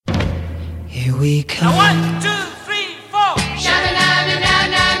Here we come. Now 1, 2, 3, 4.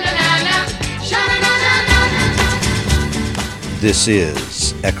 This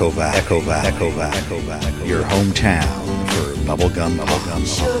is Echo Valley, your hometown for bubblegum.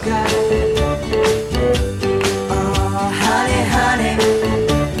 Sugar. Oh, honey, honey.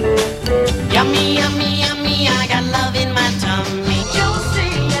 Yummy, yummy, yummy, I got love in my tummy.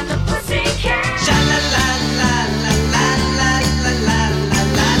 Josie and the Pussycat.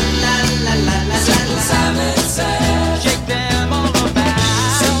 Simple Simon said, Shake them all about.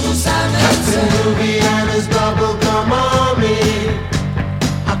 Simple Simon Captain said, Ruby and his bubblegum army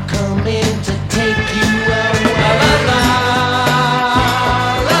are coming to take you away.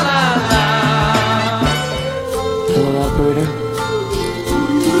 Hello, operator.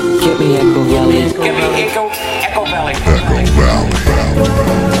 Get me Echo Valley.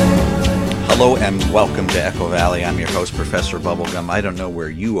 Hello and welcome to Echo Valley. I'm your host, Professor Bubblegum. I don't know where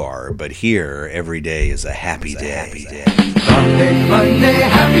you are, but here every day is a happy day. Sunday, Monday,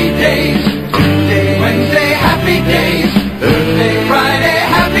 happy days. Tuesday, Wednesday, happy days. Thursday, Friday,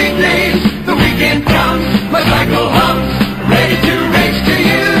 happy days. The weekend comes, my cycle hums, ready to race to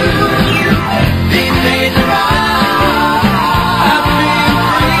you. These days are all happy and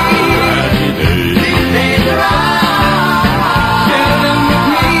free. These days are all share them with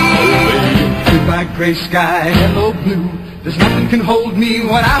me. Goodbye, gray sky, hello blue. There's nothing can hold me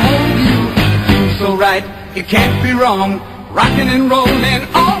when I hold you. Feels so right, it can't be wrong. Rockin' and rollin'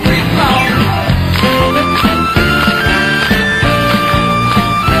 all week long.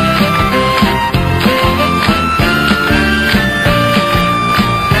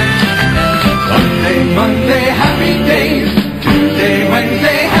 Sunday, Monday, happy days. Tuesday,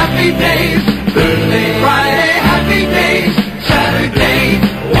 Wednesday, happy days. Thursday, Friday, happy days. Saturday,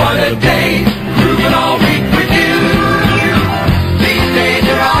 what a day. Groovin' all week with you. These days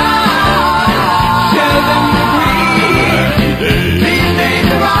are all share them with me. These days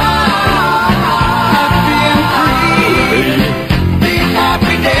are all happy and free. These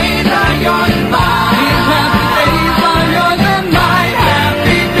happy days are yours and mine. These happy days are yours and mine.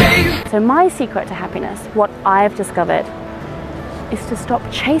 Happy days. So my secret to happiness, what I've discovered, is to stop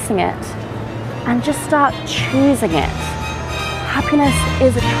chasing it and just start choosing it. Happiness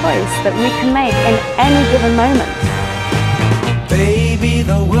is a choice that we can make in any given moment. baby,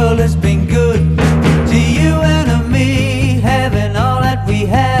 the world has been good to you and to me, having all that we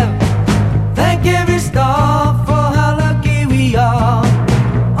have. Thank every star for how lucky we are,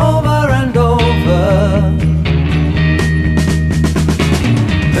 over and over.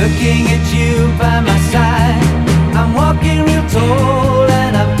 Looking at you by my side, I'm walking real tall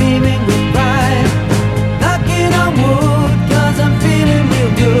and I'm beaming with pride. Knocking on wood, 'cause I'm feeling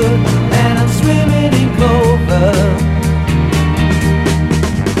real good, and I'm swimming in clover.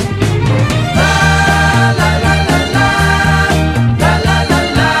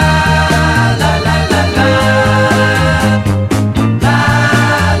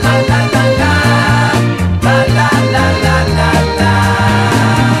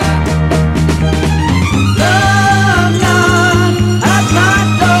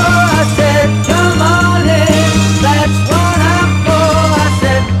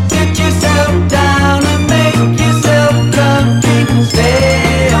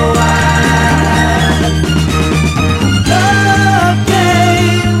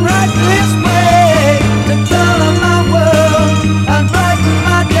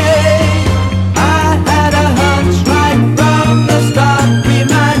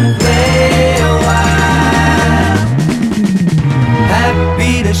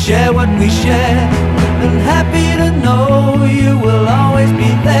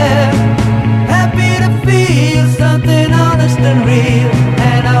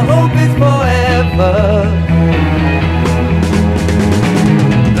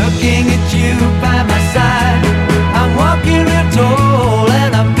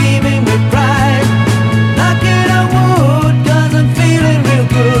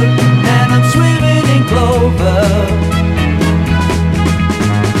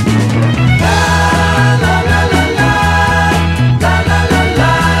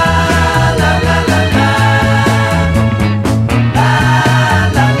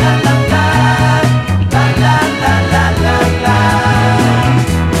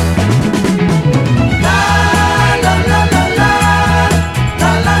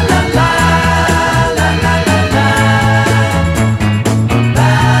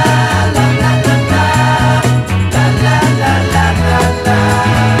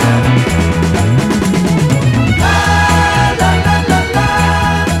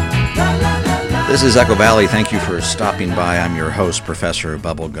 This is Echo Valley. Thank you for stopping by. I'm your host, Professor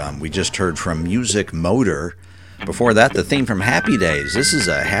Bubblegum. We just heard from Music Motor. Before that, the theme from Happy Days. This is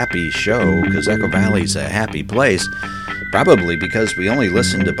a happy show because Echo Valley's a happy place, probably because we only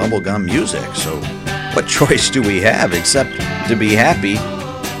listen to bubblegum music. So what choice do we have except to be happy?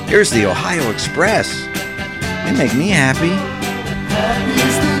 Here's the Ohio Express. They make me happy.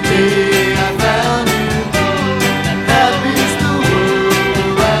 Happy's the day I found you. Happy's the world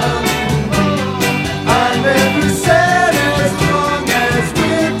around you. I'm every sad as long as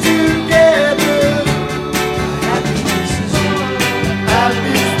we're together. Happiness is you.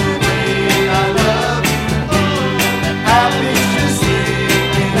 Happy's the day I love you. Happy's just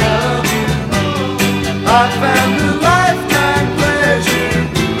thinking of you. I found a lifetime pleasure,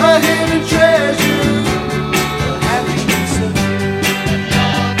 a hidden treasure.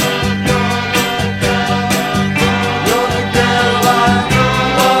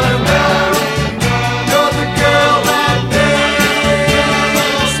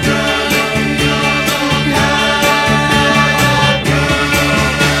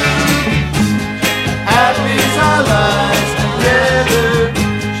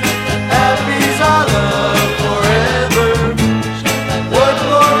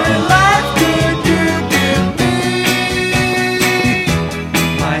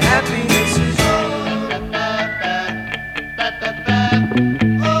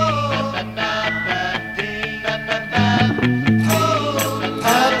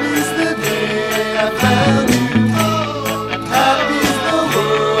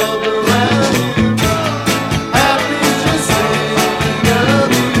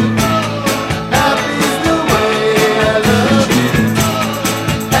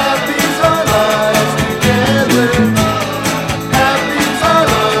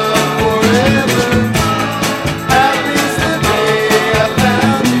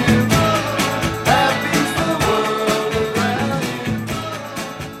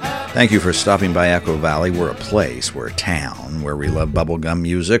 Thank you for stopping by Echo Valley. We're a place, we're a town where we love bubblegum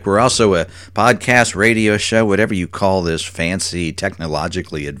music. We're also a podcast, radio show, whatever you call this fancy,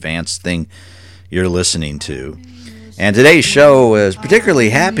 technologically advanced thing you're listening to. And today's show is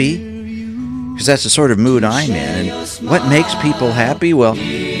particularly happy because that's the sort of mood I'm in. And what makes people happy? Well,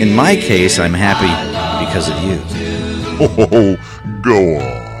 in my case, I'm happy because of you. Oh, go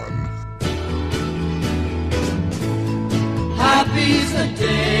on. Happy's the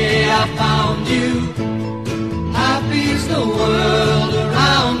day I found you. Happy's the world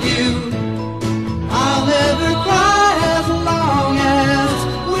around you. I'll never cry as long as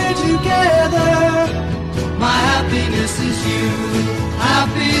we're together. My happiness is you.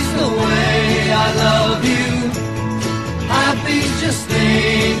 Happy's the way I love you. Happy's just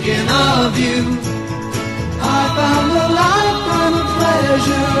thinking of you. I found a lifetime of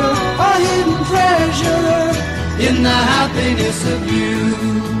pleasure, a hidden treasure in the happiness of you.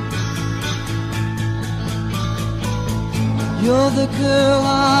 You're the girl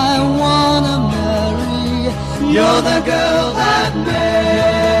I wanna marry. You're the girl that makes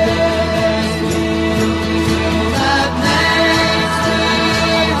me happy.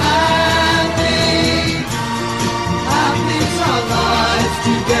 Happy's our lives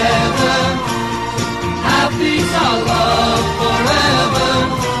together. Happy's our love forever.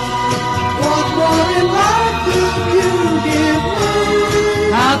 What more in life could you give me?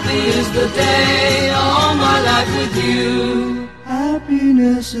 Happy is the day, all my life with you.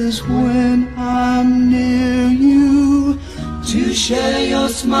 Happiness is when I'm near you, to share your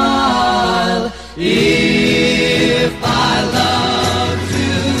smile, if I love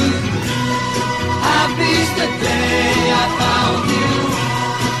you. Happy's the day I found you.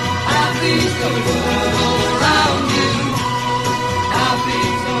 Happy's the world around you.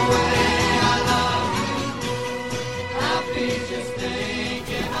 Happy's the way I love you. Happy's just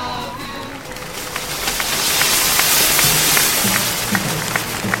thinking of you.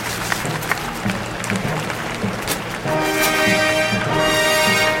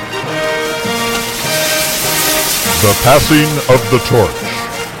 The passing of the torch.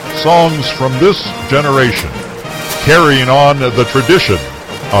 Songs from this generation, carrying on the tradition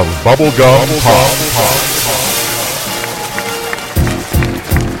of bubblegum pop.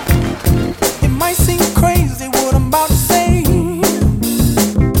 It might seem crazy what I'm about to say.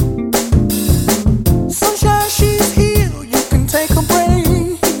 Sunshine, she's here, you can take a break.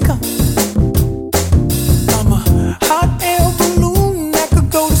 I'm a hot air balloon that could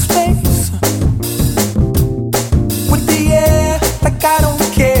go to space. With the air, like I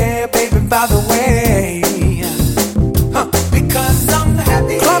don't care, baby, by the way. Because I'm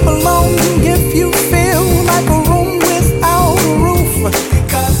happy. Clap along if you feel like a room without a roof.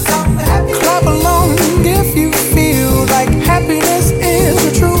 Because I'm happy. Clap along.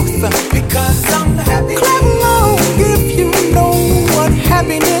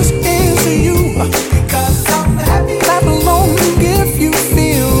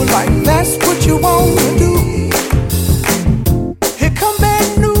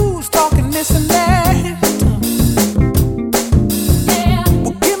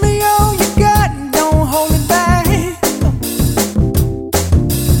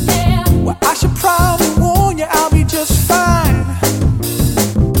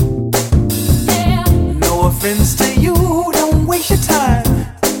 happens to you, don't waste your time.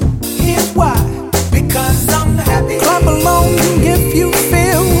 Here's why. Because I'm happy. Clap along if you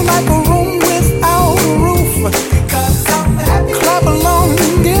feel like a room without a roof. Because I'm happy. Clap along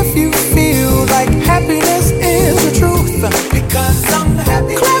if you feel like happiness is the truth. Because I'm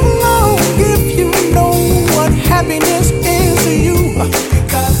happy. Clap along if you know what happiness is to you.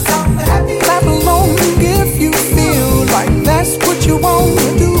 Because I'm happy. Clap along if you feel like that's what you want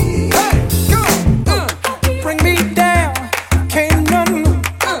to do. Hey, go! Bring me down, can't none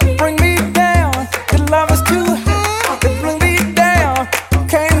bring me down. Your love is too high to bring me down.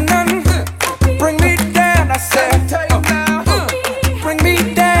 Can't none bring me down. I said, bring me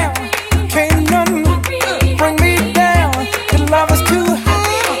down, can't none bring me down. Your love is too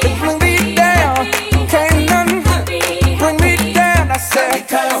high to bring me down. Can't none bring me down. I said,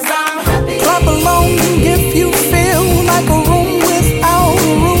 clap along if you feel like a room without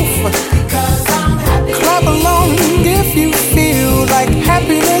a roof. Clap along if you feel like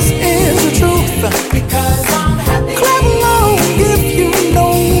happiness is the truth. Clap along if you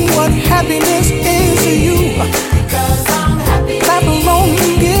know what happiness is to you. Clap along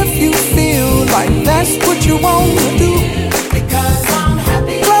if you feel like that's what you want to do.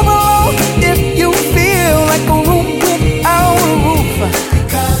 Clap along if you feel like a room without a roof.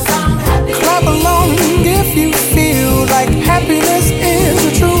 Clap along if you feel like happiness is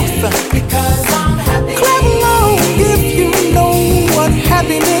the truth. Clap along if you know what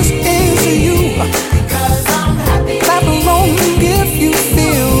happiness is to you. Clap along if you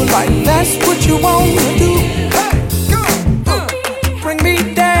feel like that's what you want to do. Bring me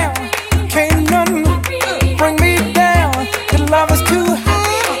down, can't none bring me down. Your love is too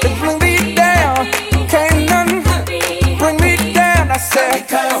high to bring me down. Can't none bring me down. I said,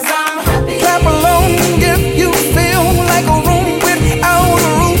 clap along if you feel like a room without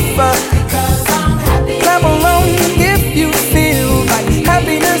a roof. Clap along if you feel like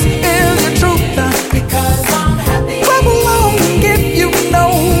happiness is the truth. Clap along if you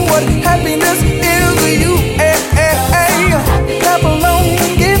know what happiness is to you. Clap along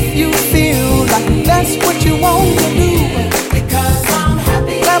if you feel like that's what you want to do.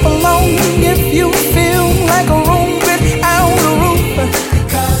 Clap along if you feel like a room without a roof.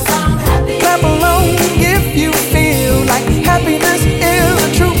 Clap along if you feel like happiness is the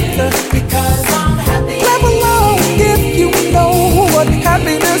truth. Clap along if you know what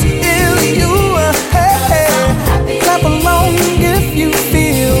happiness is to you. Clap along if you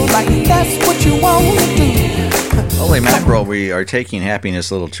feel like that's what you want to do. Holy mackerel, we are taking happiness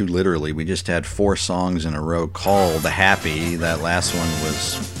a little too literally. We just had 4 songs in a row called Happy. That last one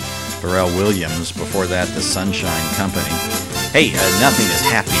was Pharrell Williams. Before that, the Sunshine Company. Hey, nothing is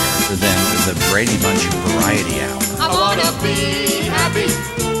happier than the Brady Bunch Variety Hour. I wanna be happy,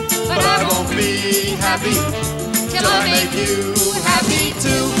 but I won't be happy till I make you happy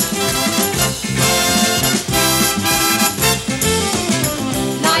too.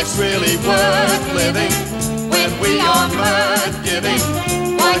 Life's really worth living when we are worth giving.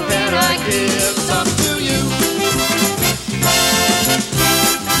 Why can't I give some to you?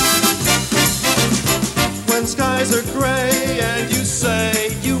 When skies are gray and you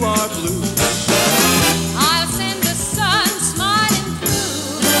say you are blue, I'll send the sun smiling through.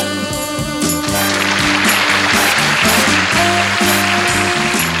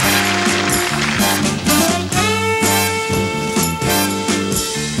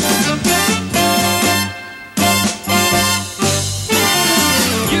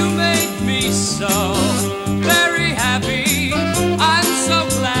 You made me so very happy. I'm so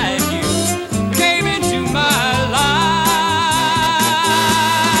glad you came into my life.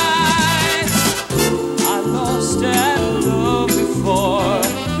 I lost and loved before,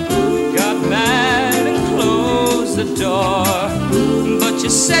 got mad and closed the door. But you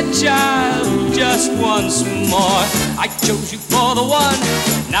said, child, just once more. I chose you for the one.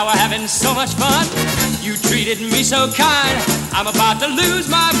 Now we're having so much fun. You treated me so kind. I'm about to lose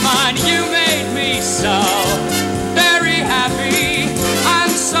my mind. You made me so very happy. I'm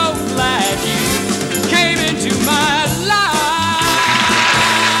so glad you came into my life.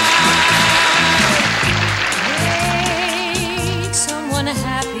 Make someone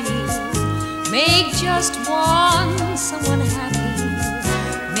happy. Make just one someone happy.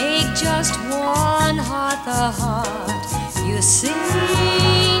 Make just one heart the heart you sing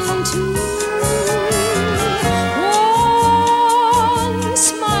to. One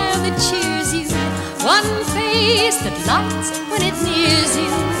smile that cheers you. One face that lights when it nears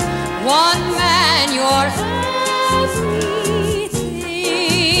you. One man you're everything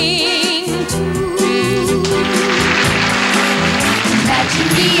to. Imagine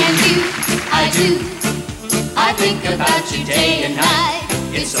me and you, I do. I think about you day and night.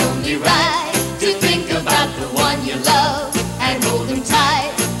 It's only right to think about the one you love and hold him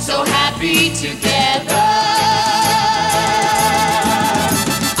tight. So happy together.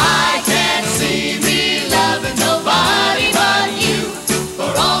 I can't see me loving nobody but you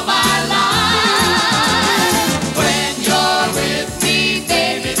for all my life. When you're with me,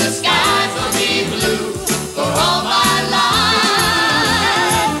 baby, the skies will be blue for all my life.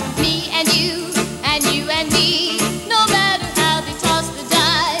 Me and you and you and me, no matter how they toss the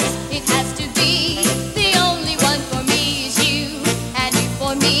dice, it has to be the only one for me is you and you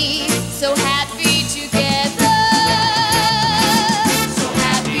for me. So happy together. So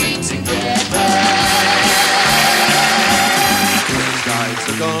happy together. Skies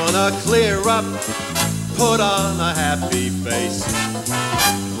are gonna clear up. Put on a happy face.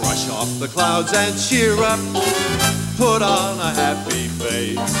 Brush off the clouds and cheer up. Put on a happy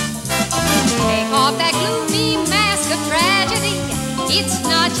face. Take off that gloomy mask of tragedy. It's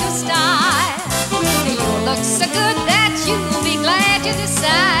not your style. You look so good that you'll be glad you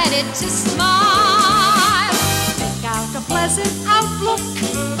decided to smile. Stick out a pleasant outlook.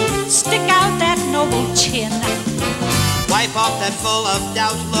 Stick out that noble chin. Wipe off that full of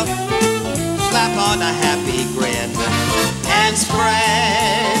doubt look. Slap on a happy grin. And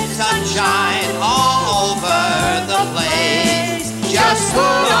spread sunshine all over the place. Just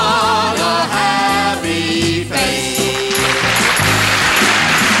put on a happy face.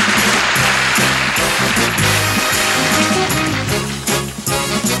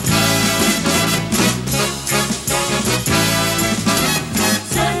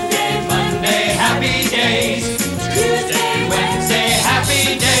 Sunday, Monday, happy days. Tuesday, Wednesday,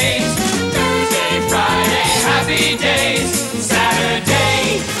 happy days. Thursday, Friday, happy days.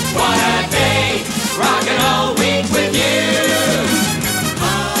 Saturday, what a day. Rockin' all week with you.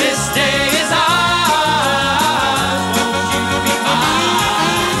 This day is ours. Won't you be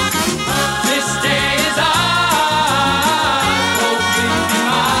mine? This day is ours. Won't you be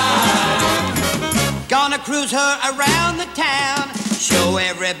mine? Gonna cruise her around the town. Show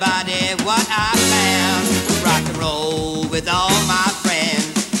everybody what I found. Rock and roll with all my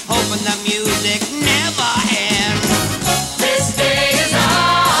friends. Hoping the music never ends. This day is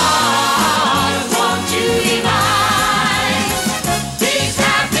ours. Won't you be mine? These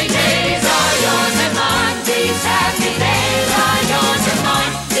happy days are yours and mine. These happy days are yours and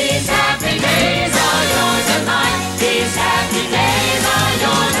mine. These happy days are yours and mine. These happy days are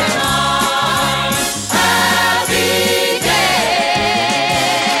yours and mine. Happy days.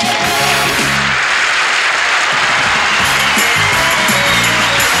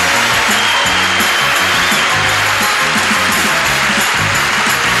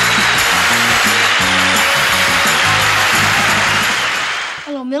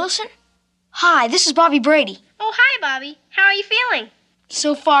 Hello, Millicent. Hi, this is Bobby Brady. Oh, hi, Bobby. How are you feeling?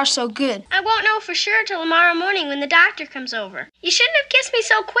 So far, so good. I won't know for sure till tomorrow morning when the doctor comes over. You shouldn't have kissed me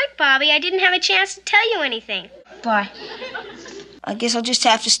so quick, Bobby. I didn't have a chance to tell you anything. Bye. I guess I'll just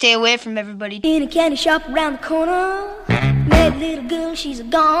have to stay away from everybody. In a candy shop around the corner, met a little girl, she's a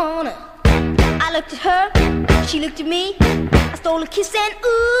goner. I looked at her, she looked at me. I stole a kiss and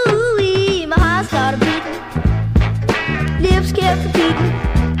ooh-wee, my heart started beating. Lips kept repeating.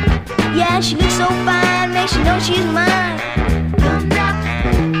 Yeah, she looks so fine, makes you know she's mine. Gumdrop,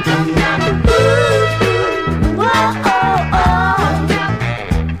 gumdrop, ooh, whoa, oh, oh.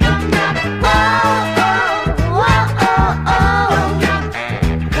 Gumdrop, whoa, oh, oh, oh.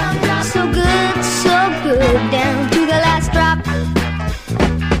 So good, down to the last drop.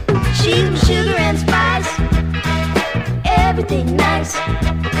 She's my sugar and spice, everything nice.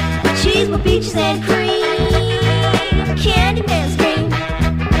 She's my peaches and cream, candy man's dream.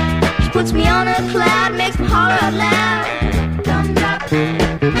 She puts me on a cloud, makes me holler out loud. Gumdrop,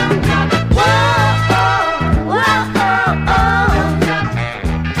 gumdrop, whoa, oh, whoa, oh, oh.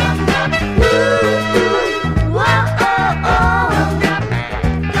 Gumdrop, ooh, whoa, oh, oh.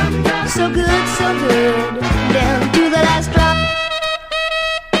 So good, down to the last drop.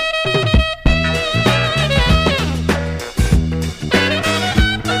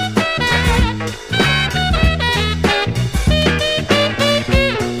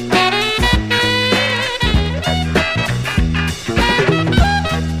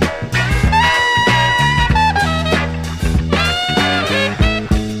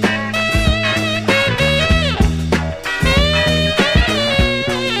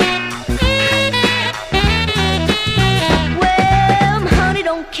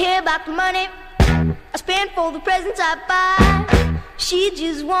 About the money I spend for the presents I buy. She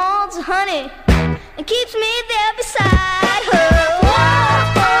just wants honey and keeps me there beside her.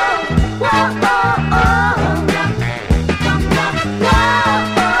 Whoa, oh, whoa, oh, oh.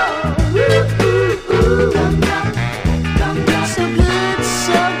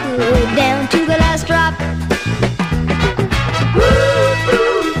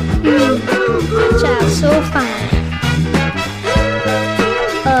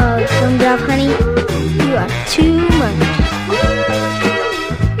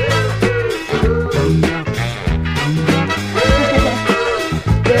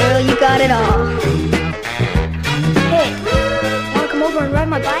 girl, you got it all. Hey, wanna come over and ride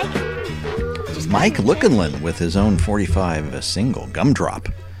my bike? Mike Lookinland with his own 45 single, Gumdrop,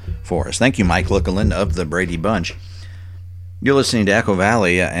 for us. Thank you, Mike Lookinland of the Brady Bunch. You're listening to Echo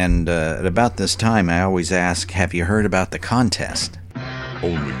Valley, and at about this time, I always ask, have you heard about the contest?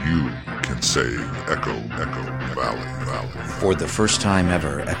 Only you can say Echo, Echo, Valley, Valley. For the first time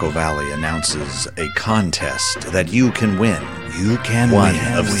ever, Echo Valley announces a contest that you can win. You can win one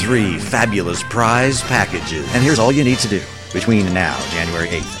of 3 fabulous prize packages. And here's all you need to do. Between now, January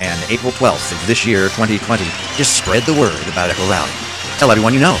 8th, and April 12th of this year, 2020, just spread the word about Echo Valley. Tell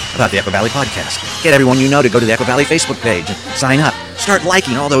everyone you know about the Echo Valley podcast. Get everyone you know to go to the Echo Valley Facebook page and sign up. Start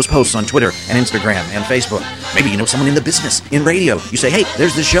liking all those posts on Twitter and Instagram and Facebook. Maybe you know someone in the business, in radio. You say, hey,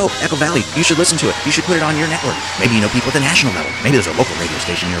 there's this show, Echo Valley. You should listen to it. You should put it on your network. Maybe you know people at the national level. Maybe there's a local radio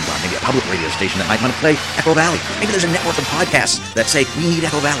station nearby. Maybe a public radio station that might want to play Echo Valley. Maybe there's a network of podcasts that say, we need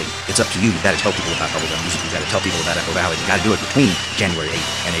Echo Valley. It's up to you. You've got to tell people about bubblegum music. You've got to tell people about Echo Valley. You've got to do it between January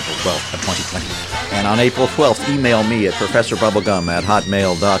 8th and April 12th of 2020. And on April 12th, email me at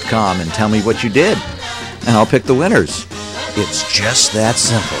professorbubblegum@hotmail.com and tell me what you did. And I'll pick the winners. It's just that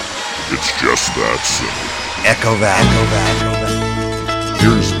simple. It's just that simple. Echo Valley. Echo Valley.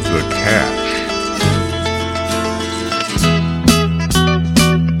 Here's the catch.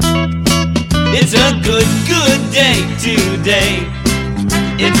 It's a good day today.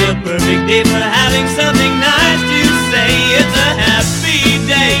 It's a perfect day for having something nice to say. It's a happy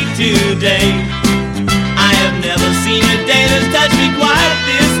day today. I have never seen a day that's touched me quite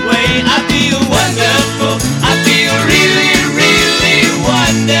this way. I feel wonderful. I feel really, really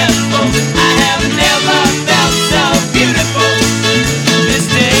wonderful. I have never felt so beautiful. This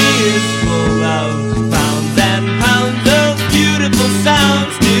day is full of pounds and pounds of beautiful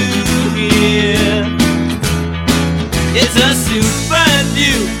sounds to hear. It's a super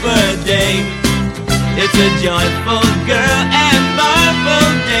duper day. It's a joyful girl and marvel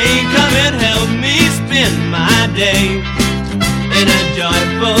day. Come and help me spend my day in a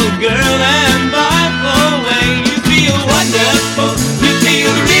joyful girl and marvel way. You feel wonderful. You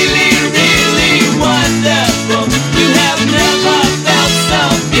feel really, really wonderful. You have never felt so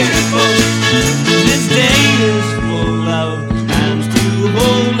beautiful. This day is full of hands to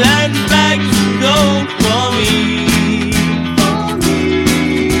hold and bags to go for me.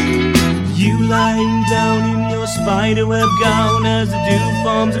 Lying down in your spiderweb gown as the dew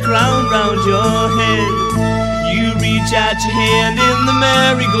forms a crown round your head. You reach out your hand in the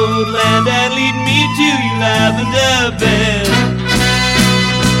marigold land and lead me to your lavender bed.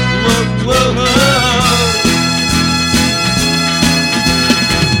 Whoa, whoa, whoa.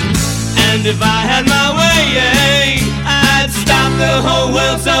 And if I had my way, I'd stop the whole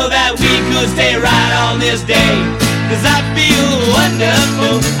world so that we could stay right on this day. 'Cause I feel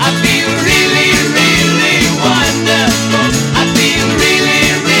wonderful. I feel really, really wonderful. I feel really,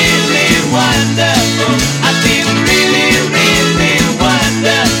 really wonderful. I feel really, really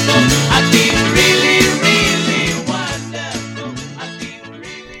wonderful. I feel really, really wonderful.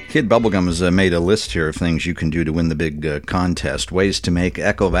 Kid Bubblegum has made a list here of things you can do to win the big contest. Ways to make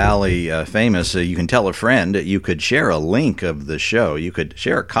Echo Valley famous. You can tell a friend. You could share a link of the show. You could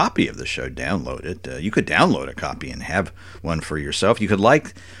share a copy of the show, download it. You could download a copy and have one for yourself. You could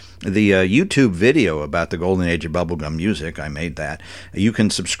like the YouTube video about the golden age of bubblegum music. I made that. You can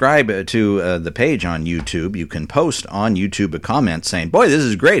subscribe to the page on YouTube. You can post on YouTube a comment saying, boy, this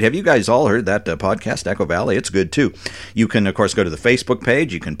is great. Have you guys all heard that podcast, Echo Valley? It's good, too. You can, of course, go to the Facebook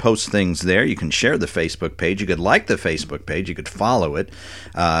page. You can post things there. You can share the Facebook page. You could like the Facebook page. You could follow it.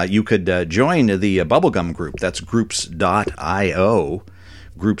 You could join the bubblegum group. That's groups.io.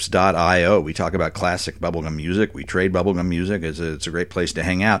 Groups.io. We talk about classic bubblegum music. We trade bubblegum music. It's a great place to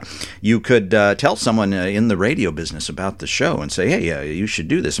hang out. You could tell someone in the radio business about the show and say, hey, you should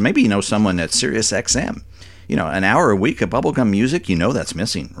do this. Maybe you know someone at Sirius XM. You know, an hour a week of bubblegum music, you know that's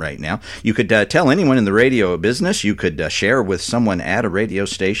missing right now. You could tell anyone in the radio business. You could share with someone at a radio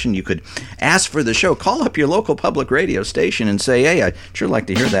station. You could ask for the show. Call up your local public radio station and say, hey, I'd sure like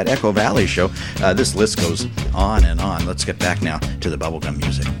to hear that Echo Valley show. This list goes on and on. Let's get back now to the bubblegum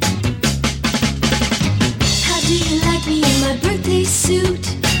music. How do you like me in my birthday suit?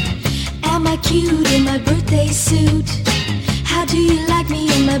 Am I cute in my birthday suit? How do you like me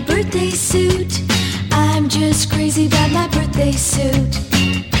in my birthday suit? I'm just crazy about my birthday suit.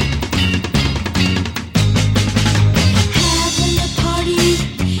 Having a party,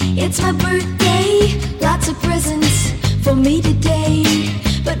 it's my birthday. Lots of presents for me today.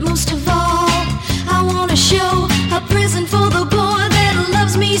 But most of all, I want to show a present for the boy that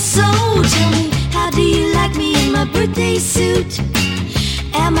loves me so. Tell me, how do you like me in my birthday suit?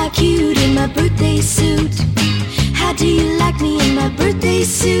 Am I my birthday suit? How do you like me in my birthday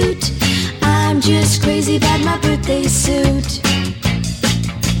suit? I'm just crazy about my birthday suit.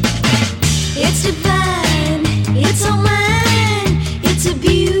 It's divine, it's all mine, it's a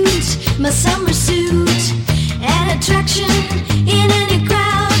beaut, my summer suit, an attraction in any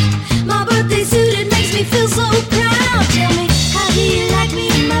crowd. My birthday suit, it makes me feel so proud. Tell me, how do you like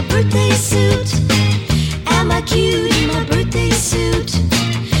me in my birthday suit? Am I cute in my birthday suit?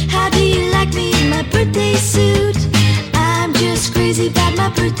 How do you like me in my birthday suit? I'm just crazy about my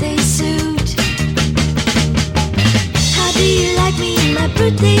birthday suit. How do you like me in my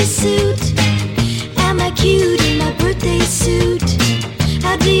birthday suit? Am I cute in my birthday suit?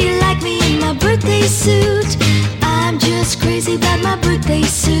 How do you like me in my birthday suit? I'm just crazy about my birthday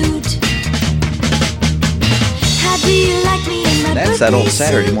suit. How do you like me in my That's birthday that old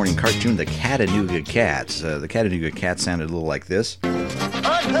Saturday suit? morning cartoon, The Chattanooga Cats. The Chattanooga Cats sounded a little like this.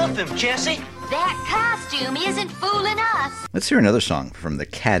 Unhoof him, Jesse. That costume isn't fooling us. Let's hear another song from the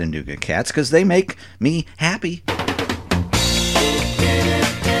Chattanooga Cats, because they make me happy.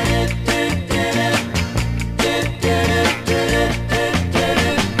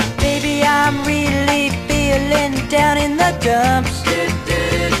 Baby, I'm really feeling down in the dumps.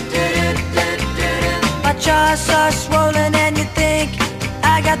 My jaw's are swollen and you think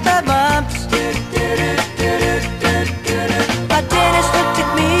I got the bumps. My dentist looked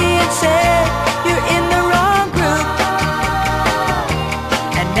at me and said, you're in the wrong group.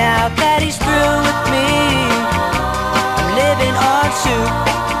 And now that he's through with me, I'm living on soup.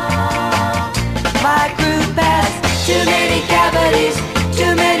 My group has too many cavities,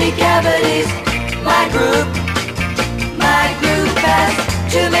 too many cavities. My group has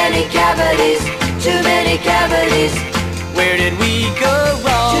too many cavities, too many cavities. Where did we go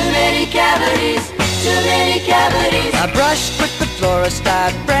wrong? Too many cavities, too many cavities. I brushed with the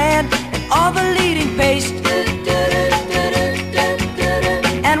Fluorostide brand and all the leading paste.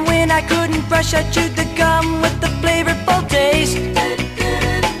 And when I couldn't brush, I chewed the gum with the flavorful taste.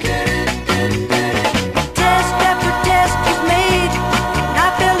 Test after test was made, and I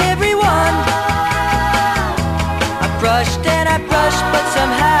failed every one. I brushed and I brushed, but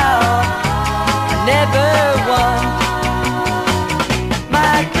somehow I never won.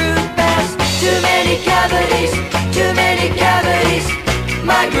 My group has too many cavities, too many cavities.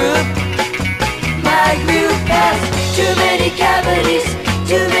 My group has too many cavities,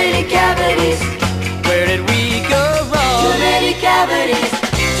 too many cavities. Where did we go wrong? Too many cavities,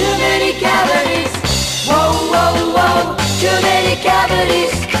 too many cavities. Whoa, whoa, whoa, too many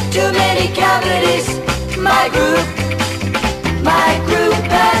cavities, too many cavities. My group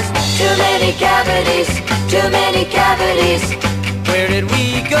has too many cavities, too many cavities. Where did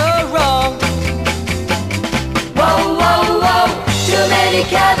we go wrong? Whoa, whoa, whoa, too many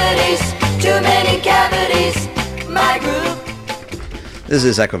cavities, too many cavities. My group. This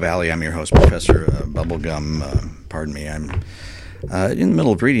is Echo Valley. I'm your host, Professor Bubblegum. Pardon me. I'm in the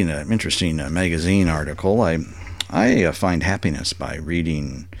middle of reading an interesting magazine article. I find happiness by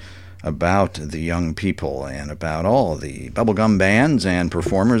reading about the young people and about all the bubblegum bands and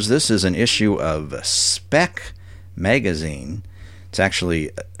performers. This is an issue of Spec magazine. It's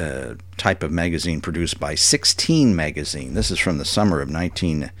actually a type of magazine produced by 16 Magazine. This is from the summer of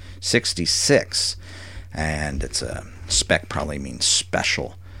 1966, and it's a Spec probably means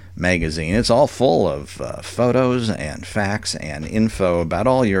special magazine. It's all full of photos and facts and info about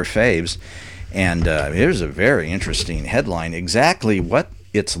all your faves. And here's a very interesting headline: exactly what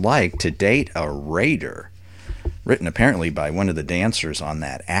it's like to date a Raider. Written apparently by one of the dancers on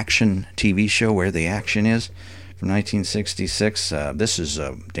that action TV show, Where the Action Is, from 1966. This is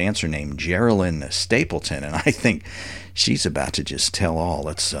a dancer named Geraldine Stapleton, and I think she's about to just tell all.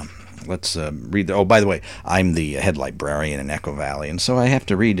 Let's read the... Oh, by the way, I'm the head librarian in Echo Valley, and so I have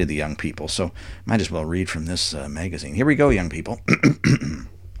to read to the young people, so might as well read from this magazine. Here we go, young people.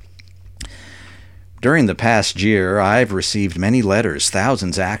 During the past year, I've received many letters,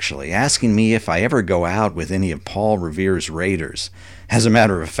 thousands actually, asking me if I ever go out with any of Paul Revere's Raiders. As a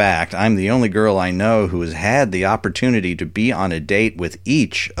matter of fact, I'm the only girl I know who has had the opportunity to be on a date with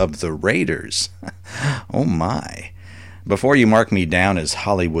each of the Raiders. Oh my. Before you mark me down as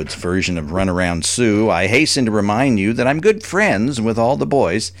Hollywood's version of Runaround Sue, I hasten to remind you that I'm good friends with all the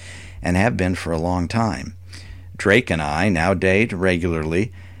boys, and have been for a long time. Drake and I now date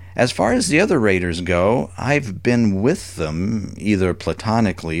regularly. As far as the other Raiders go, I've been with them either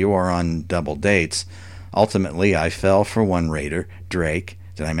platonically or on double dates. Ultimately, I fell for one Raider, Drake.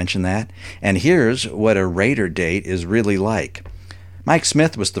 Did I mention that? And here's what a Raider date is really like. Mike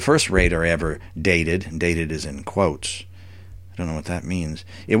Smith was the first Raider I ever dated. Dated is in quotes. Don't know what that means.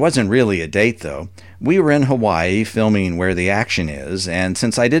 It wasn't really a date, though. We were in Hawaii filming Where the Action Is, and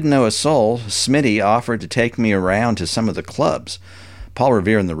since I didn't know a soul, Smitty offered to take me around to some of the clubs. Paul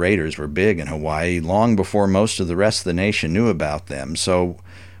Revere and the Raiders were big in Hawaii long before most of the rest of the nation knew about them, so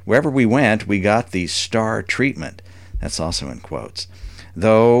wherever we went, we got the star treatment. That's also in quotes.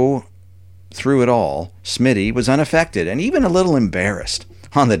 Though, through it all, Smitty was unaffected and even a little embarrassed.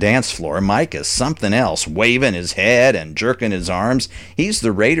 On the dance floor, Mike is something else, waving his head and jerking his arms. He's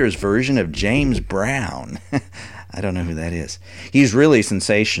the Raiders' version of James Brown. I don't know who that is. He's really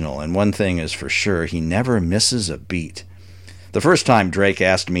sensational, and one thing is for sure, he never misses a beat. The first time Drake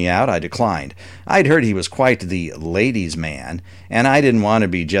asked me out, I declined. I'd heard he was quite the ladies' man, and I didn't want to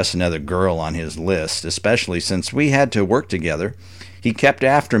be just another girl on his list, especially since we had to work together. He kept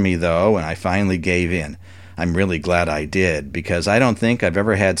after me, though, and I finally gave in. I'm really glad I did, because I don't think I've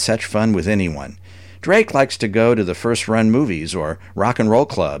ever had such fun with anyone. Drake likes to go to the first-run movies or rock and roll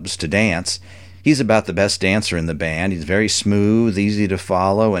clubs to dance. He's about the best dancer in the band. He's very smooth, easy to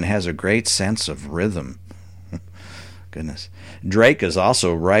follow, and has a great sense of rhythm. Goodness. Drake is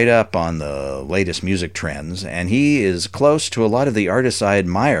also right up on the latest music trends, and he is close to a lot of the artists I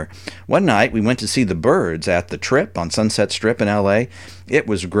admire. One night, we went to see the Byrds at the Trip on Sunset Strip in L.A. It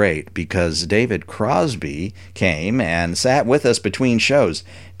was great because David Crosby came and sat with us between shows.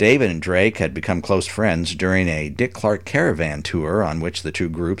 David and Drake had become close friends during a Dick Clark Caravan tour on which the two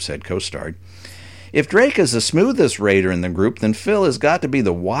groups had co-starred. If Drake is the smoothest Raider in the group, then Phil has got to be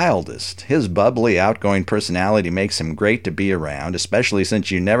the wildest. His bubbly, outgoing personality makes him great to be around, especially since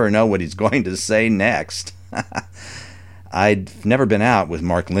you never know what he's going to say next. I'd never been out with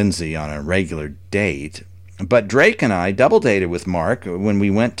Mark Lindsay on a regular date, but Drake and I double dated with Mark when we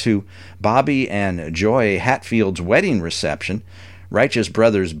went to Bobby and Joy Hatfield's wedding reception. Righteous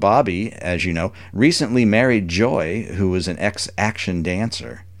Brothers Bobby, as you know, recently married Joy, who was an ex-action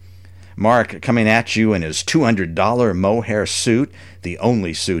dancer. Mark coming at you in his $200 mohair suit, the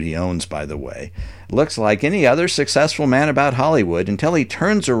only suit he owns, by the way, looks like any other successful man about Hollywood until he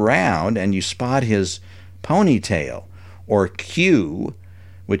turns around and you spot his ponytail, or queue,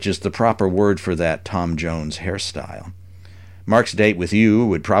 which is the proper word for that Tom Jones hairstyle. Mark's date with you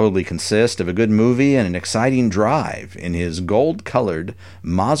would probably consist of a good movie and an exciting drive in his gold-colored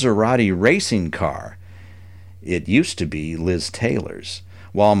Maserati racing car. It used to be Liz Taylor's.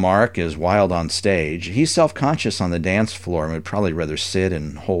 While Mark is wild on stage, he's self-conscious on the dance floor and would probably rather sit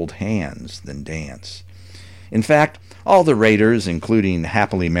and hold hands than dance. In fact, all the Raiders, including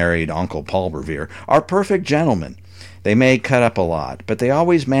happily married Uncle Paul Revere, are perfect gentlemen. They may cut up a lot, but they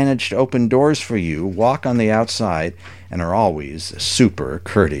always manage to open doors for you, walk on the outside, and are always super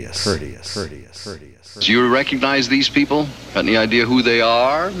courteous. Do you recognize these people? Got any idea who they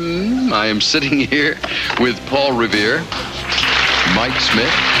are? I am sitting here with Paul Revere, Mike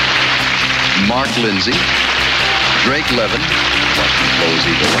Smith, Mark Lindsay, Drake Levin,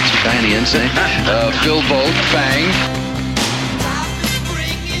 what's Danny Insane, Phil Vogt, Bang.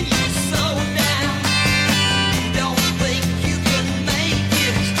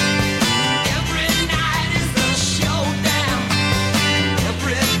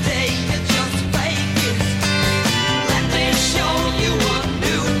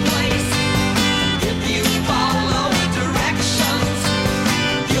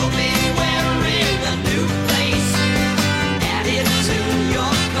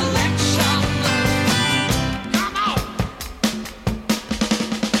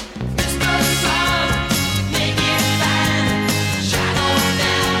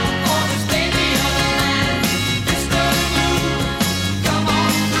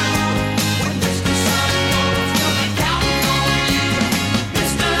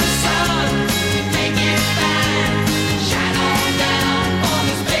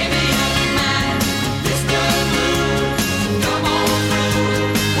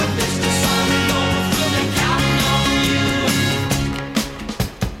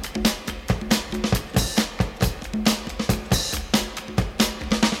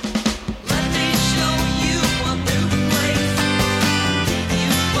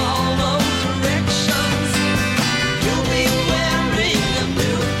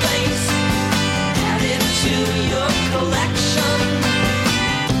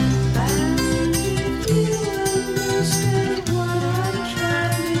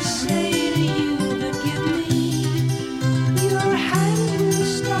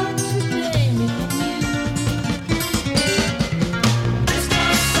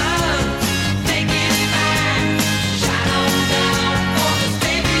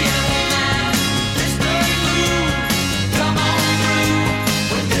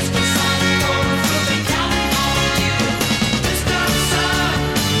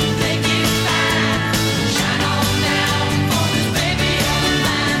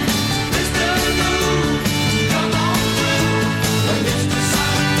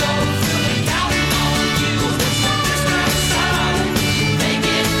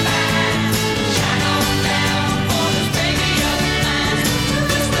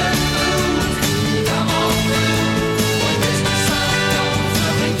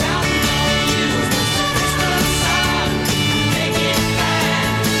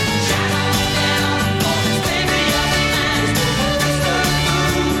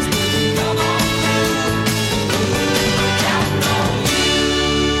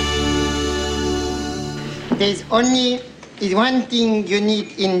 There's only one thing you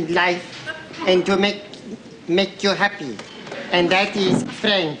need in life and to make you happy, and that is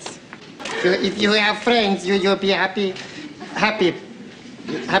friends. So if you have friends, you'll be happy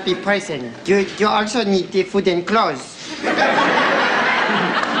person. You also need the food and clothes.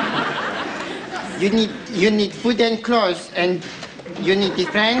 You need food and clothes, and you need the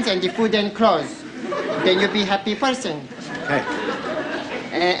friends and the food and clothes. Then you'll be happy person. Okay.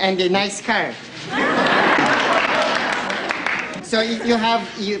 And a nice car. So if you have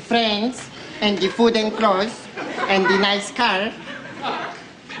your friends and the food and clothes and the nice car,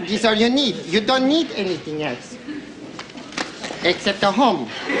 this is all you need. You don't need anything else except a home.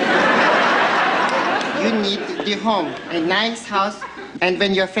 You need the home, a nice house, and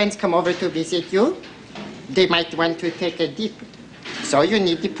when your friends come over to visit you, they might want to take a dip. So you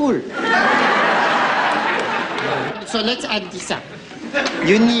need the pool. So let's add this up.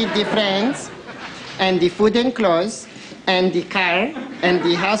 You need the friends and the food and clothes and the car and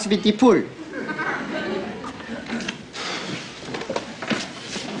the house with the pool.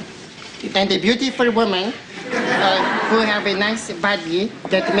 And a beautiful woman who have a nice body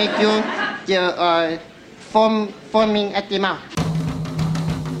that make you foaming at the mouth.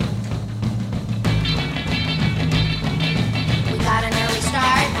 We got an early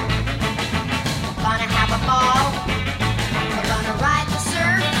start. Gonna have a ball. We're gonna ride the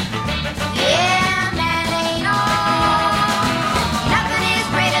surf. Yeah, that ain't all. Nothing is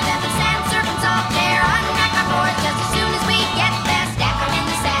greater than the sand serpents out there. Unwrap our boards just as soon as we get there. Stack them in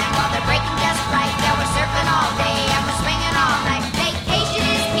the sand while they're breaking just right. Yeah, we're surfing all day and we're swinging all night. Vacation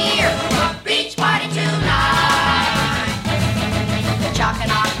is here. Beach party tonight. We're chalking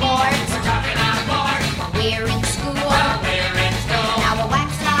our boards. We're in school. Now we're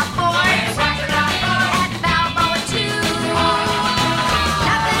waxing our boards. At Balboa too.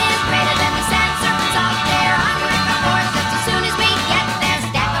 Nothing is greater than the sand serpents out there. Unwrap our boards just as soon as we get there.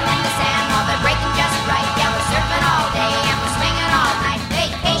 Stack them in the sand while they're breaking just right. Yeah, we're surfing all day and we're swinging all night.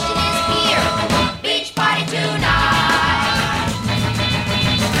 Vacation is here. Beach party tonight.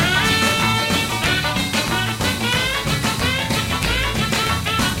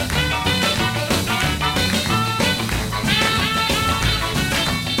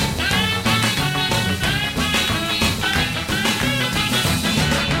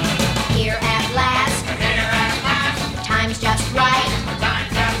 Here at last, time's just right.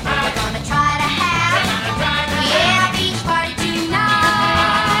 We're gonna try to have, yeah, beach party tonight.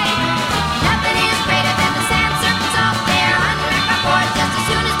 Nothing is greater than the sand serpents out there. Unwrap our boards just as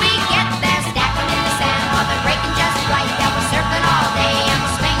soon as we get there. Stack them in the sand while they're breaking just right. Yeah, we're surfing all day and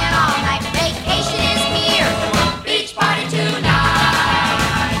we're swinging all night. Vacation is here, beach party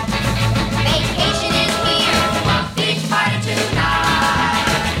tonight. Vacation is here, beach party tonight.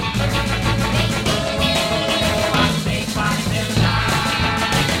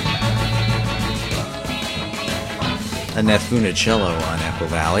 Annette Funicello on Echo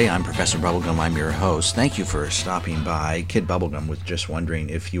Valley. I'm Professor Bubblegum. I'm your host. Thank you for stopping by. Kid Bubblegum was just wondering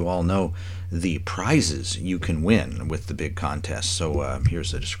if you all know the prizes you can win with the big contest. So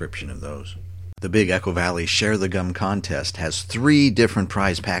here's a description of those. The Big Echo Valley Share the Gum contest has 3 different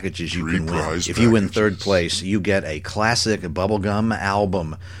prize packages you can win. If you win third place, you get a classic bubblegum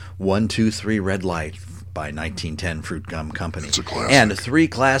album, 1, 2, 3 Red Light by 1910 Fruit Gum Company. It's a classic. And 3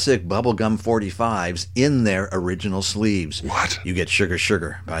 classic bubblegum 45s in their original sleeves. What? You get Sugar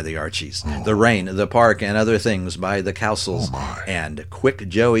Sugar by the Archies, The Rain, The Park, and Other Things by the Cowsills, and Quick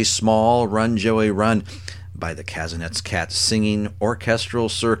Joey Small, Run Joey Run by the Casanets Cats Singing Orchestral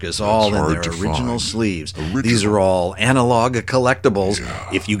Circus, all in their original sleeves. These are all analog collectibles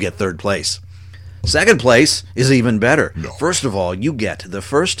if you get third place. Second place is even better. First of all, you get the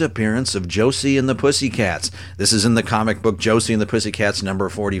first appearance of Josie and the Pussycats. This is in the comic book Josie and the Pussycats number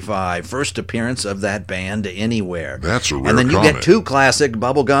 45. First appearance of that band anywhere. That's a rare And then you comic. get 2 classic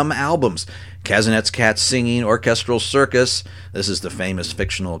bubblegum albums. Casanets Cats Singing Orchestral Circus. This is the famous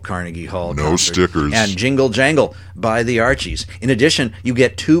fictional Carnegie Hall concert. stickers. And Jingle Jangle by the Archies. In addition, you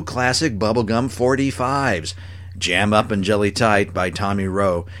get 2 classic bubblegum 45s. Jam Up and Jelly Tight by Tommy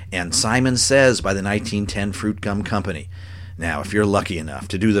Rowe, and Simon Says by the 1910 Fruit Gum Company. Now, if you're lucky enough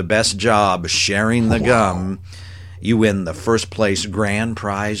to do the best job sharing the gum, you win the first place grand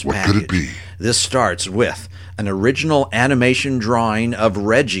prize package. What could it be? This starts with an original animation drawing of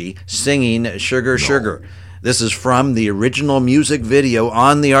Reggie singing Sugar Sugar. This is from the original music video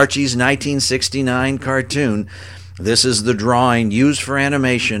on the Archies 1969 cartoon. This is the drawing used for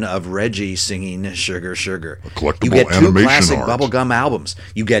animation of Reggie singing Sugar Sugar. Collectible You get 2 animation classic art. bubblegum albums.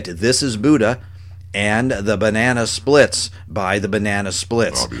 You get This Is Buddha and The Banana Splits by The Banana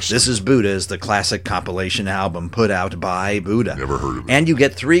Splits. Obviously. This is Buddha, is the classic compilation album put out by Buddha. Never heard of it. And you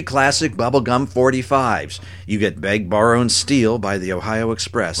get 3 classic bubblegum 45s. You get Beg, Borrow, and Steal by the Ohio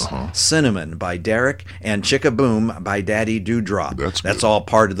Express, Cinnamon by Derek, and Chicka Boom by Daddy Dewdrop. That's all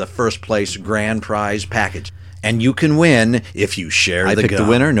part of the first place grand prize package. And you can win if you share the gum. I picked the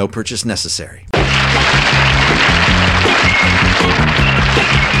winner, no purchase necessary.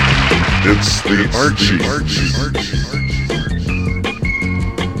 It's the Archie.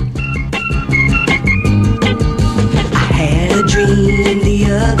 I had a dream the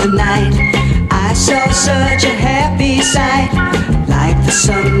other night. I saw such a happy sight, like the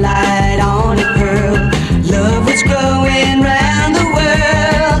sunlight on a pearl. Love was growing round the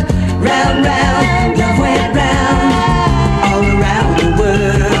world, round, round. Love went round, all around the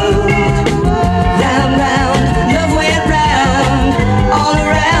world. Round, round. Love went round, all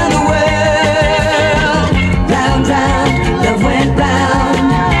around the world. Round, round. Love went round,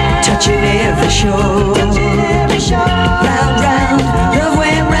 touching every shore. Round, round. Love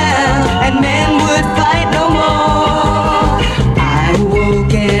went round, and men would fight no more. I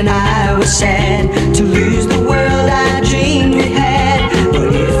awoke and I was sad to lose the world I dreamed we had.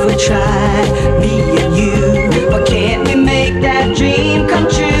 But if we try, me and you, why can't we make that dream come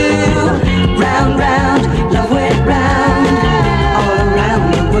true? Round, round, love went round, all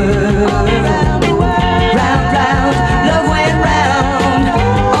around the world. Round, round, love went round,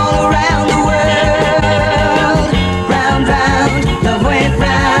 all around the world. Round, round, love went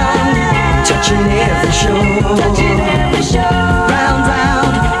round, touching every shore. Round,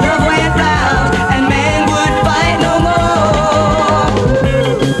 round, love went round, and men would fight no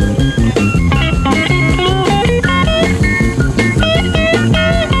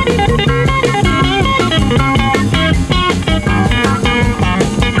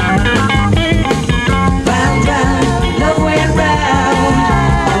Round, round, love went round,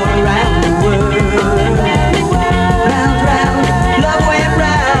 all around the world. Round, round, love went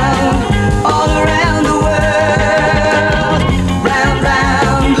round, all around the world. Round,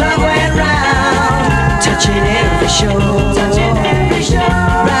 round, love went round, touching every shore.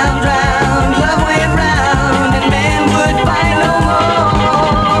 Round, round, love went round, and men would fight no more.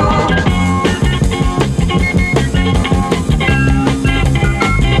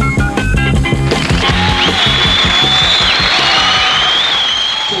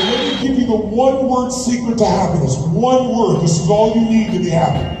 So let me give you the one-word secret to happiness. One word. This is all you need to be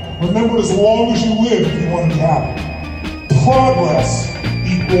happy. Remember it as long as you live if you want to be happy. Progress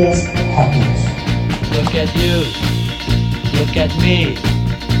equals happiness. Look at you, look at me,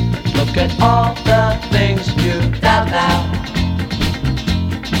 look at all the things you doubt now.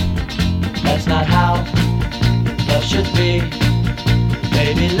 That's not how love should be.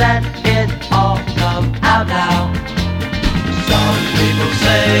 Baby, let it all come out now. Some people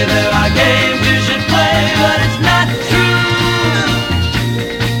say there are games you should play, but it's not true.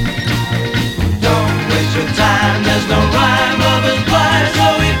 Don't waste your time, there's no rhyme, love is blind, so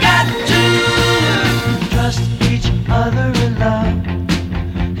we've got to trust each other in love.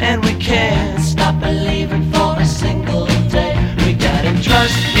 And we can't stop believing for a single day. We gotta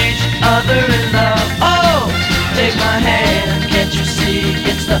trust each other in love. Oh, take my hand, can't you see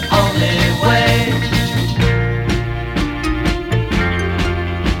it's the only way?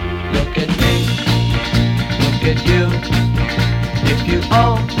 Look at me, look at you. If you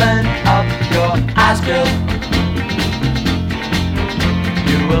open up your eyes, girl,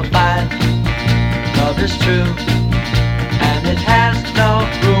 you will find love is true, and it has no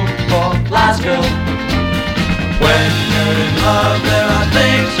room for lies, girl. When you're in love, there are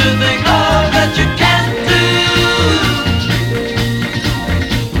things to think of that you can't do.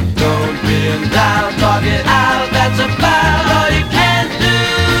 Don't be in doubt, talk it out, that's about all you can do.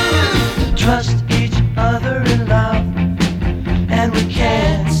 Trust each other in love, and we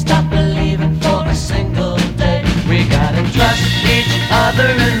can't stop believing for a single day. We gotta trust each other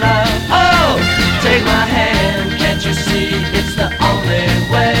in love. Oh, take my hand, can't you see it's the only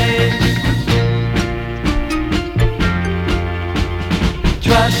way?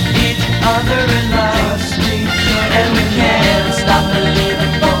 Trust each other in love, and we can't stop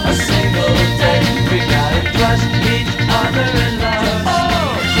believing for a single day. We gotta trust each other in love.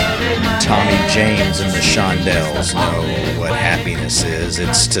 Oh, so take my Tommy James and the Shondells know what happiness is.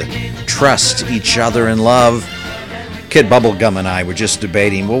 It's to trust each other in love. Kid Bubblegum and I were just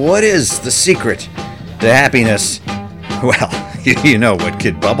debating, well, what is the secret to happiness? Well, you know what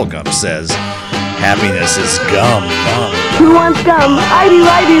Kid Bubblegum says. Happiness is gum. Who wants gum? I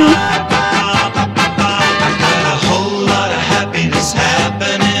do. A whole lot of happiness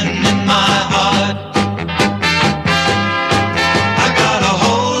happening in my heart.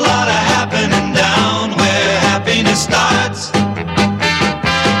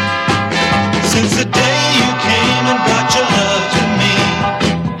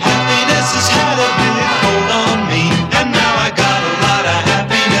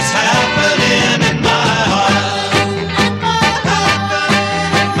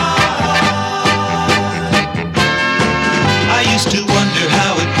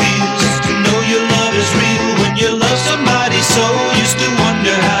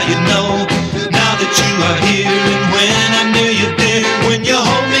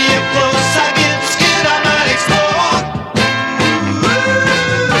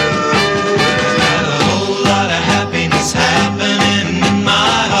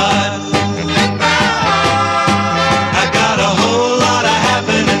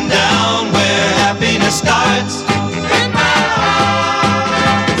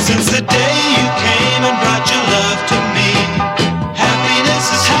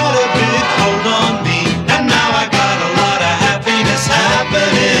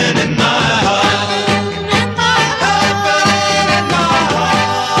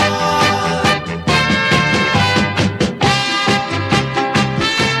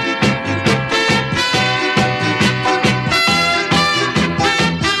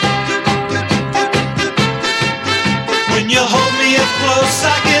 close,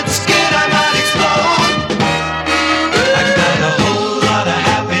 I get scared I might explode. I got a whole lot of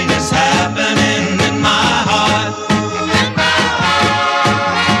happiness happening in my heart.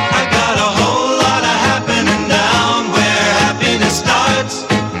 I got a whole lot of happening down where happiness starts.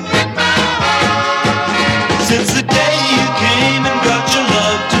 Since the day you came and brought your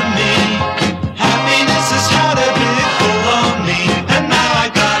love to me, happiness has had a big pull on me. And now I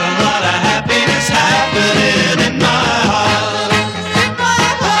got a lot of happiness happening in my heart.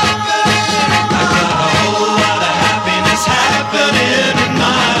 I got a whole lot of happiness happening in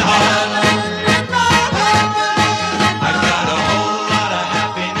my heart. I got a whole lot of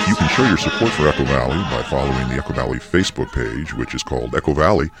happiness. You can show your support for Echo Valley by following the Echo Valley Facebook page, which is called Echo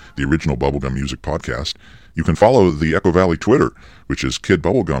Valley, the original Bubblegum Music Podcast. You can follow the Echo Valley Twitter, which is Kid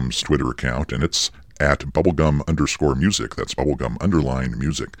Bubblegum's Twitter account, and it's at bubblegum_music. That's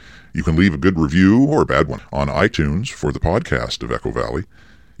bubblegum_music. You can leave a good review or a bad one on iTunes for the podcast of Echo Valley.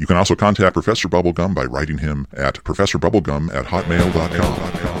 You can also contact Professor Bubblegum by writing him at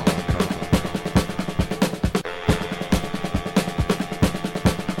professorbubblegum@hotmail.com.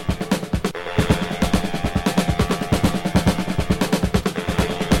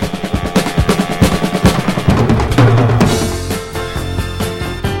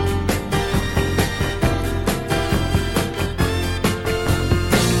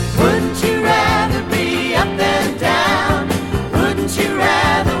 Wouldn't you rather be up and down? Wouldn't you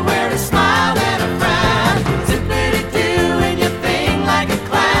rather wear a smile than a frown? Simply doing your thing like a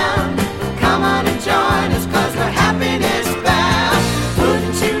clown. Come on and join us 'cause we're happiness bound.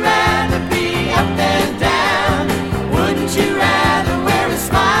 Wouldn't you rather be up and down? Wouldn't you rather wear a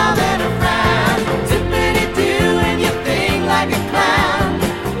smile than a frown? Simply doing your thing like a clown,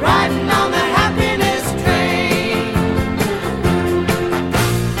 riding on the happiness train.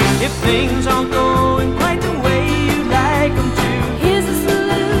 If things aren't going quite the way you like them to, here's a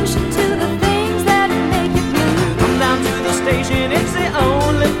solution to the things that make you blue. Come down to the station, it's the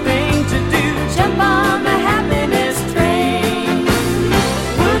only thing to do. Jump on the happiness train.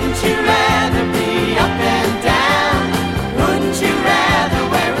 Wouldn't you rather be up and down? Wouldn't you rather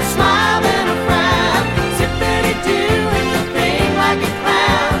wear a smile than a frown? Simply doing your thing like a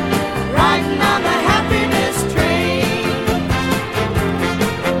clown, riding on the happiness train.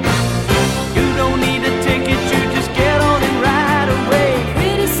 You don't need a ticket, you just get on it right away.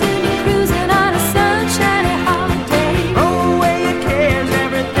 Pretty soon you're cruising on a sunshiny holiday. Throw away your cares,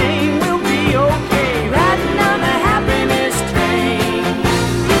 everything will be okay. Riding on the happiness train.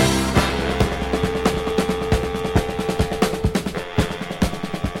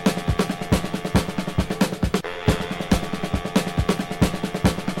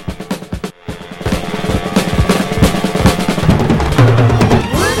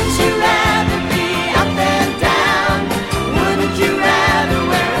 Wouldn't you rather be up and down? Wouldn't you rather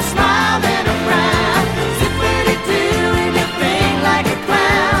wear a smile than a frown? Simply doing your thing like a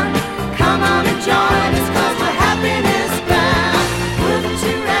clown. Come on and join us 'cause we're happiness bound. Wouldn't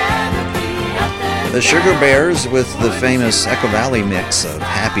you rather be up and The Sugar Bears with the famous Echo Valley mix of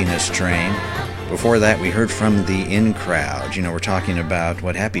Happiness Train. Before that, we heard from the In Crowd. You know, we're talking about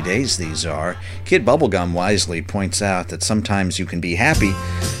what happy days these are. Kid Bubblegum wisely points out that sometimes you can be happy,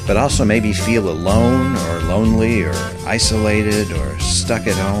 but also maybe feel alone or lonely or isolated or stuck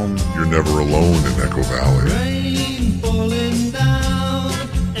at home. You're never alone in Echo Valley. rain falling down,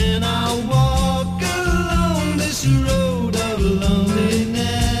 and I walk along this road of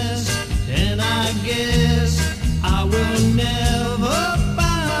loneliness, and I guess I will never find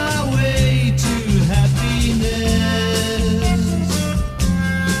my way to happiness.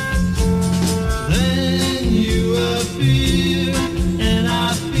 Then you appear, and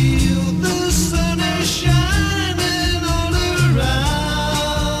I feel the sun is shining all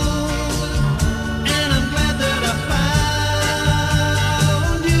around. And I'm glad that I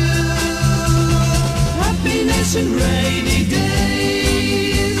found you. Happiness and rainy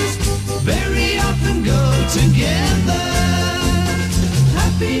days very often go together.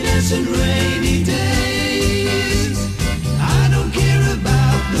 Happiness and rainy days, I don't care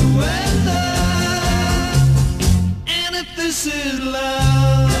about the weather. And if this is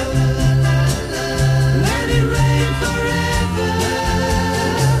love, let it rain forever.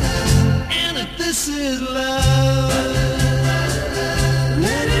 And if this is love,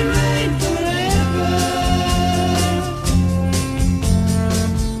 let it rain forever.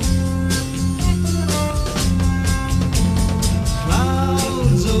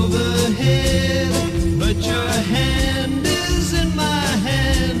 Clouds overhead, but your hand is in my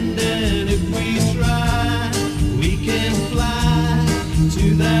hand, and if we try, we can fly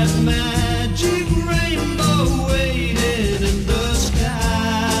to that magic rainbow waiting in the sky.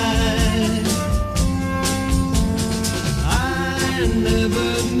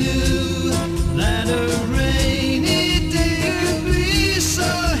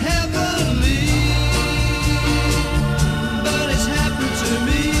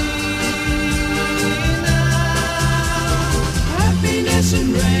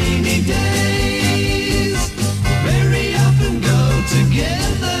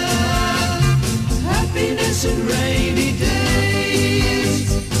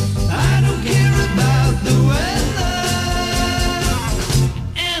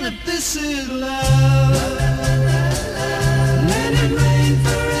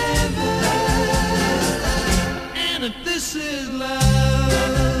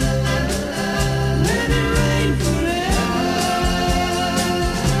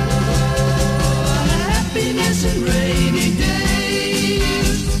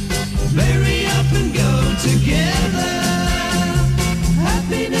 together.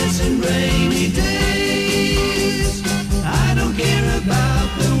 Happiness in rainy days. I don't care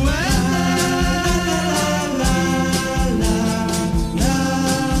about the weather.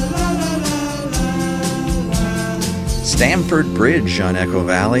 Stamford Bridge on Echo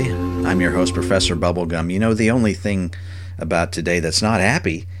Valley. I'm your host, Professor Bubblegum. You know, the only thing about today that's not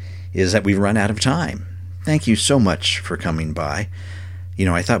happy is that we've run out of time. Thank you so much for coming by. You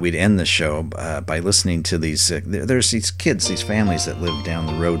know, I thought we'd end the show by listening to these. There's these kids, these families that live down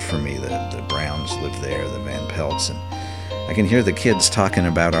the road from me. The Browns live there, the Van Pelts, and I can hear the kids talking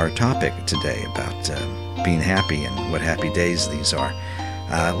about our topic today, about being happy and what happy days these are.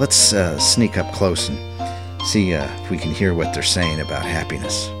 Let's sneak up close and see if we can hear what they're saying about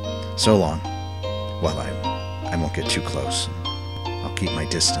happiness. So long. Well, I won't get too close. I'll keep my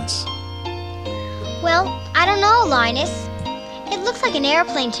distance. Well, I don't know, Linus. It looks like an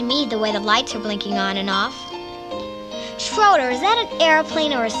airplane to me, the way the lights are blinking on and off. Schroeder, is that an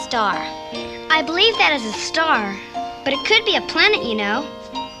airplane or a star? I believe that is a star, but it could be a planet, you know.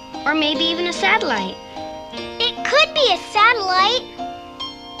 Or maybe even a satellite. It could be a satellite.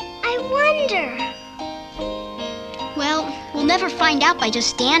 I wonder. Well, we'll never find out by just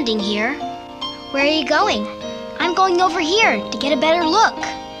standing here. Where are you going? I'm going over here to get a better look.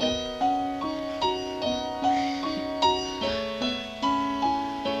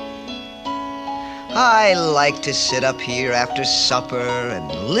 I like to sit up here after supper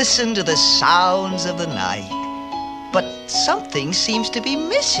and listen to the sounds of the night. But something seems to be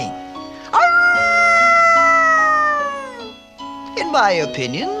missing. In my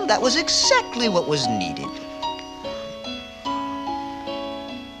opinion, that was exactly what was needed.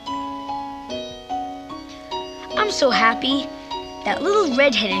 I'm so happy. That little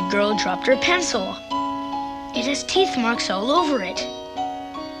red-headed girl dropped her pencil. It has teeth marks all over it.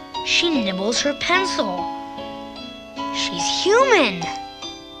 She nibbles her pencil. She's human.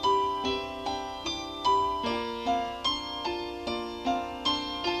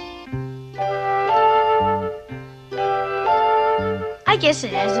 I guess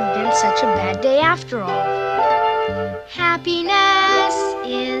it hasn't been such a bad day after all. Happiness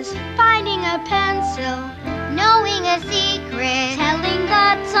is finding a pencil, knowing a secret, telling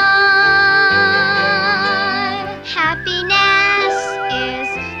the time. Happiness is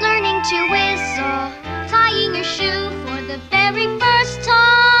learning to whistle, tying your shoe for the very first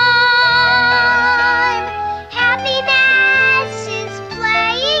time. Happiness is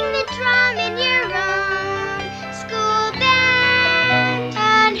playing the drum in your own school band.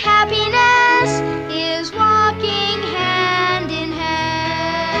 And happiness is walking hand in hand.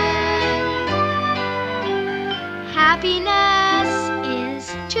 Happiness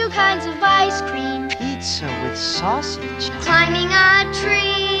is 2 kinds of ice cream, Pizza with sausage. climbing a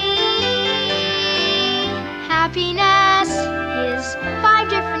tree. Happiness is 5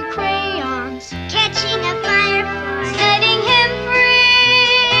 different crayons, catching a firefly, setting him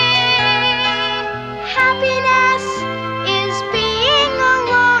free. Happiness is being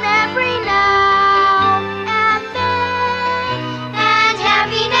alone every now and then. And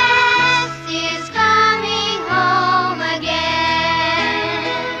happiness is coming home again.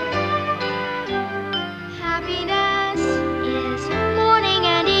 Happiness is morning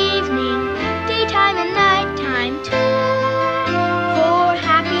and evening, daytime and nighttime too. For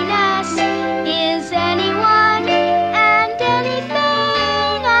happiness is anyone and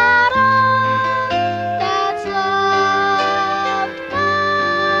anything at all that's loved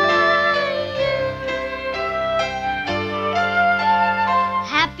by you.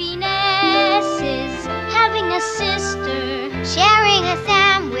 Happiness is having a sister, sharing a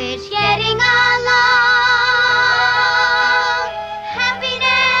sandwich, getting along.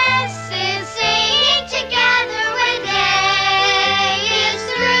 Happiness is saying together when day is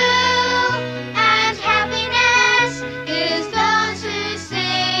through. And happiness is those who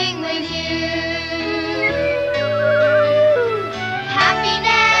sing with you.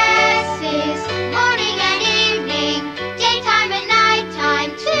 Happiness is morning and evening, daytime and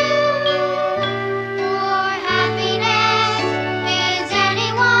nighttime too. For happiness is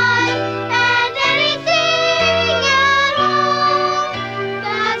anyone and anything at all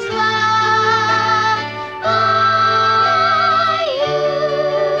that's loved by you.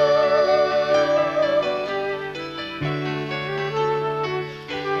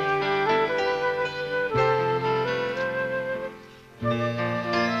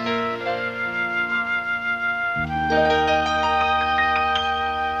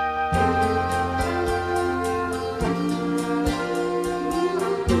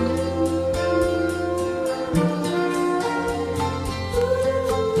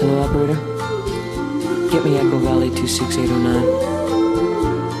 Hello, operator. Get me Echo Valley 26809.